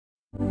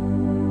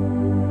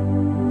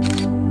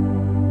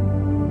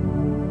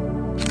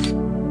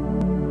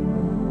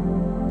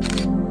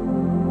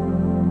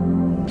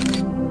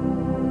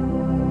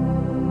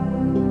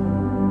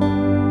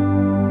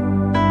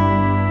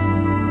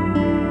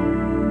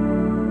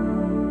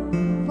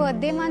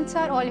birthday months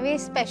are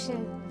always special,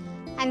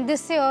 and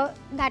this year,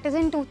 that is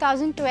in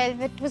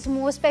 2012, it was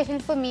more special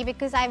for me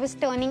because I was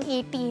turning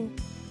 18,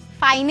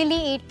 finally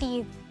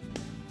 18.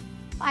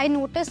 I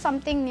noticed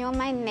something near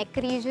my neck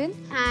region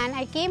and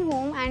I came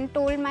home and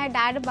told my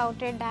dad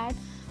about it. Dad,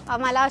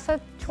 मला असं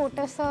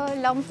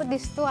छोटंसं lump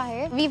दिसतो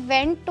आहे. We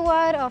went to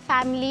our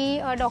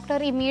family doctor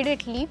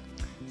immediately.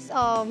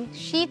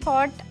 She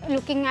thought,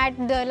 looking at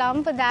the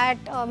lump,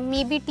 that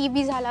maybe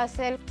TB झाला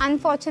असेल.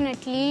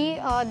 Unfortunately,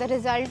 the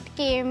result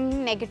came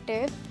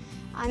negative.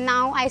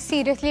 Now I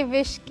seriously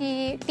wish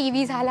की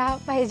TB झाला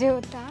पाहिजे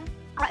होता.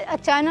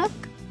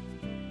 अचानक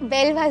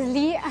बेल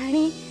वाजली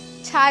आणि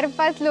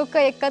 4-5 लोक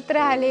एकत्र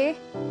आले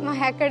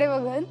माझ्याकडे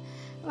बघून.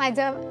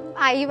 माझा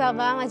आई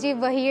बाबा, माझी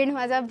बहीण,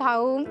 माझा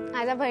भाऊ,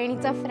 माझ्या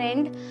बहिणीचा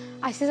फ्रेंड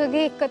असे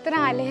सगळे एकत्र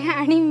आले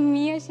आणि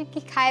मी अशी की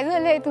काय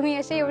झालंय, तुम्ही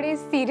असे एवढे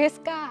सिरियस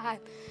का आहात?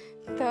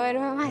 तर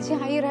माझी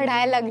आई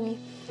रडायला लागली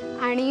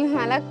आणि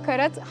मला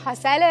खरंच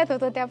हसायला येत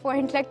होतं त्या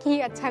पॉईंटला की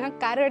अचानक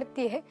का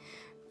रडतीये.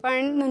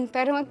 पण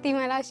नंतर मग ती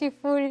मला अशी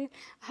फुल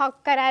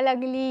हक करायला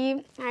लागली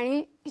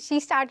आणि शी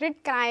स्टार्टेड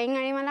क्राईंग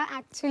आणि मला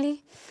ॲक्च्युली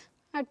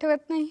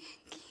आठवत नाही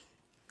की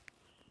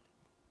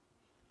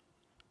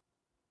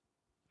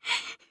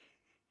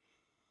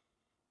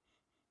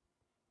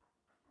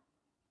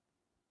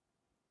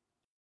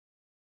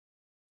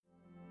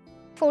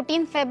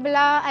 14th Feb,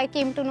 I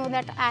came to know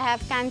that I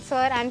have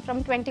cancer, and from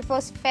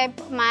 21st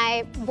Feb,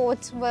 my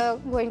boards were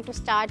going to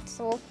start.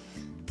 So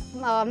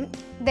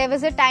there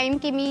was a time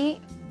कि मी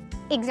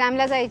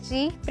एक्झामला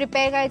जायची,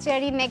 प्रिपेअर करायची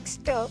आणि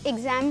नेक्स्ट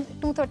एक्झाम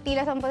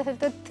 2:30ला संपत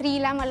असेल तर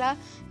 3ला मला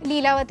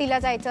लीलावतीला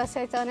जायचं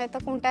असायचं, नाही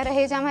तर कोणत्या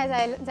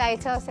रहेजामध्ये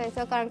जायचं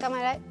असायचं, कारण का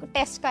मला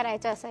टेस्ट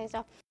करायचं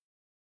असायचं.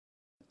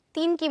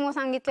 3 किमो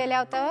सांगितलेल्या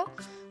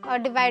होत्या,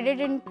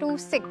 डिवायडेड इंटू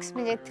 6,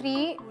 म्हणजे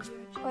 3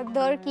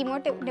 दर किमो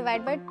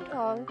डिवाइड बाय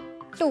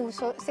 2,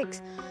 सो 6.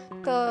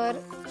 तर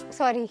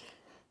सॉरी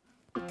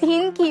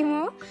 3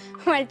 किमो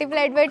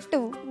मल्टिप्लाइड बाय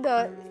 2,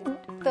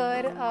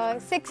 तर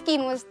 6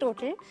 किमोज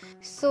total.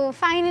 So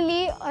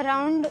finally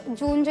around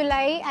June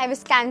July I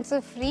was cancer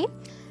free,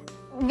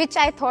 which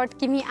I thought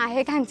की मी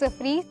आहे कॅन्सर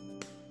फ्री.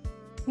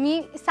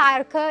 मी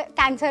सारखं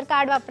कॅन्सर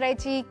कार्ड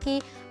वापरायची की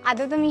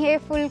आता तर मी हे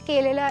फुल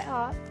केलेलं,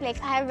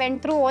 like I have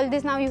went through all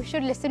this, now you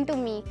should listen to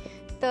me.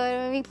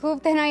 तर मी खूप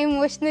त्यांना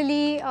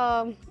इमोशनली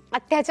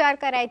अत्याचार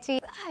करायची.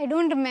 I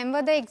don't remember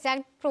the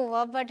exact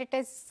proverb, but it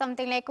is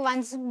something like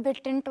once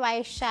bitten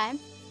twice shy.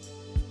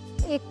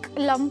 एक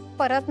लंप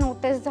परत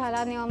नोटीस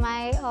झाला near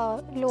माय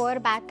lower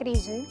back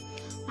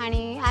region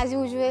आणि as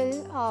usual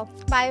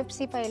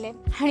biopsy पहिले,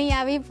 आणि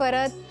यावेळी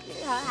परत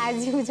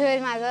ॲज युजल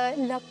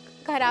माझं लक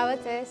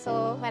खराबच आहे. सो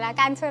मला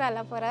कॅन्सर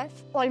आला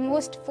परत,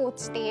 almost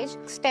 4th stage.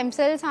 Stem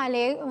cells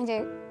आले, म्हणजे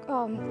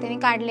त्यांनी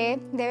काढले.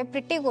 दे were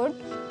pretty good.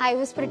 I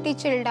was pretty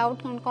chilled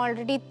out, कारण का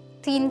ऑलरेडी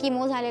 3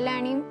 किमो झालेलं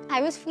आणि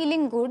I was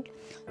feeling good.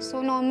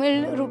 So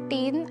normal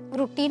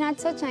routine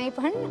आजच नाही,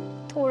 पण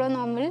थोडं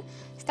नॉर्मल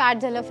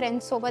स्टार्ट झालं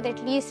फ्रेंड्ससोबत.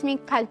 ॲटलिस्ट मी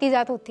खालती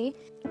जात होती.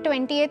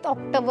 28th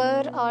October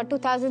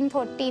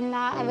 2013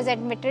 I was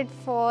admitted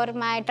for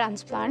my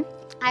transplant.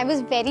 I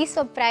was very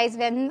surprised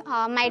when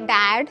my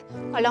dad,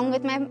 along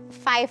with my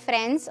 5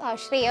 friends,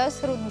 Shreyas,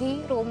 Ruchi,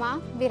 Roma,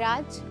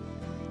 Viraj,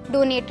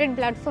 donated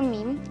blood for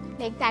me.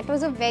 Like that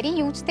was a very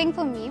huge thing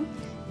for me,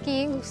 कि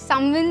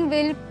someone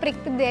will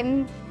prick them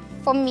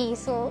for me.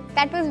 So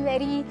that was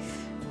very,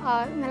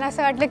 मला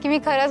असं वाटलं की मी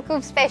खरंच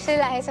खूप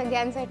special आहे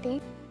सगळ्यांसाठी.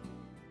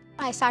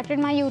 I started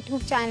my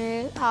YouTube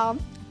channel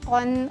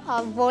on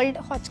World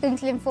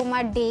Hodgkin's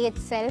Lymphoma Day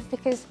itself,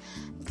 because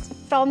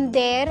from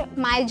there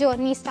my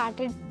journey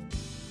started.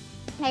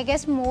 I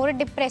guess more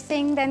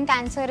depressing than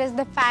cancer is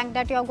the fact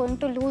that you're going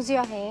to lose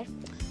your hair.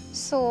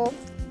 So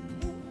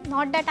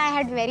not that I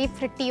had very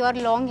pretty or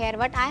long hair,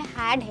 but I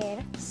had hair,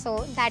 so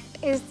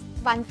that is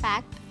one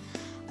fact.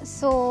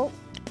 So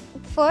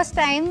first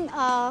time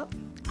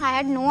I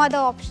had no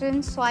other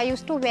option, so I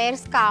used to wear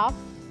scarf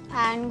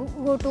and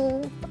go to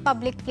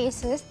public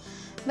places.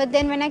 But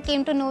then when I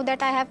came to know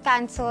that I have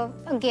cancer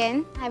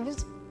again, I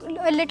was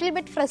a little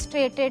bit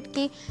frustrated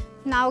कि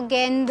now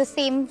again the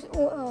same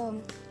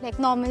like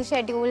normal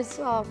schedules,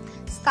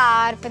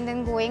 scarf, and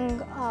then going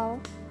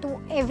to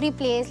every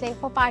place, like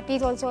for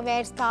parties also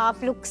wear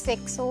scarf, look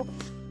sick. So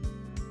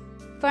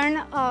पण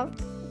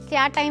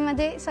त्या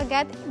टाईममध्ये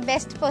सगळ्यात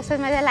best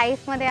person माझ्या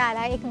लाईफमध्ये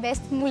आला, एक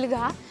best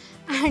मुलगा,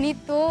 आणि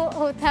तो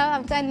होता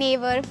आमचा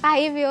नेबर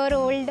 5 year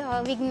old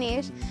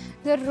विघ्नेश,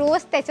 जो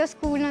रोज त्याच्या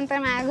स्कूलनंतर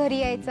माझ्या घरी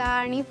यायचा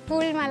आणि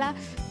फुल मला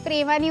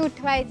प्रेमाने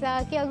उठवायचा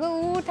की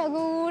अगं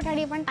उठ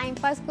आणि आपण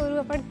टाईमपास करू,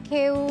 आपण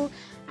खेळू.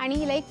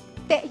 आणि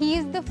like he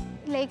is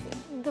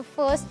the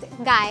first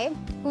guy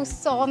who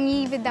saw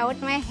me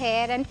without my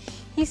hair and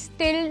he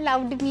steel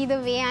loved me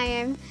the way I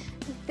am.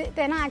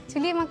 त्यांना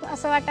ॲक्च्युली मग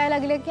असं वाटायला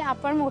लागलं की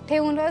आपण मोठे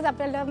होऊनच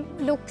आपल्याला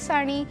लुक्स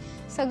आणि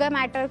सगळं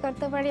मॅटर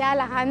करतं, पण या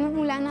लहान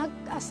मुलांना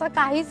असं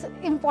काहीच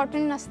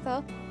इम्पॉर्टंट नसतं.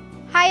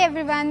 Hi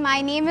everyone,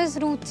 my name is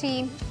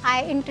Ruchi. I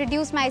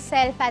introduce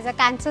myself as a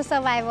cancer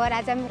survivor,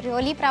 as I'm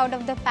really proud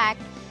of the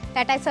fact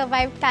that I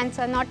survived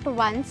cancer not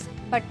once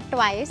but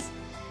twice.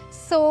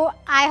 So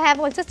I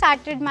have also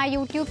started my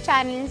YouTube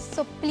channel.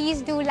 So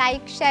please do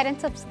like, share and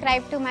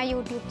subscribe to my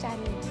YouTube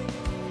channel.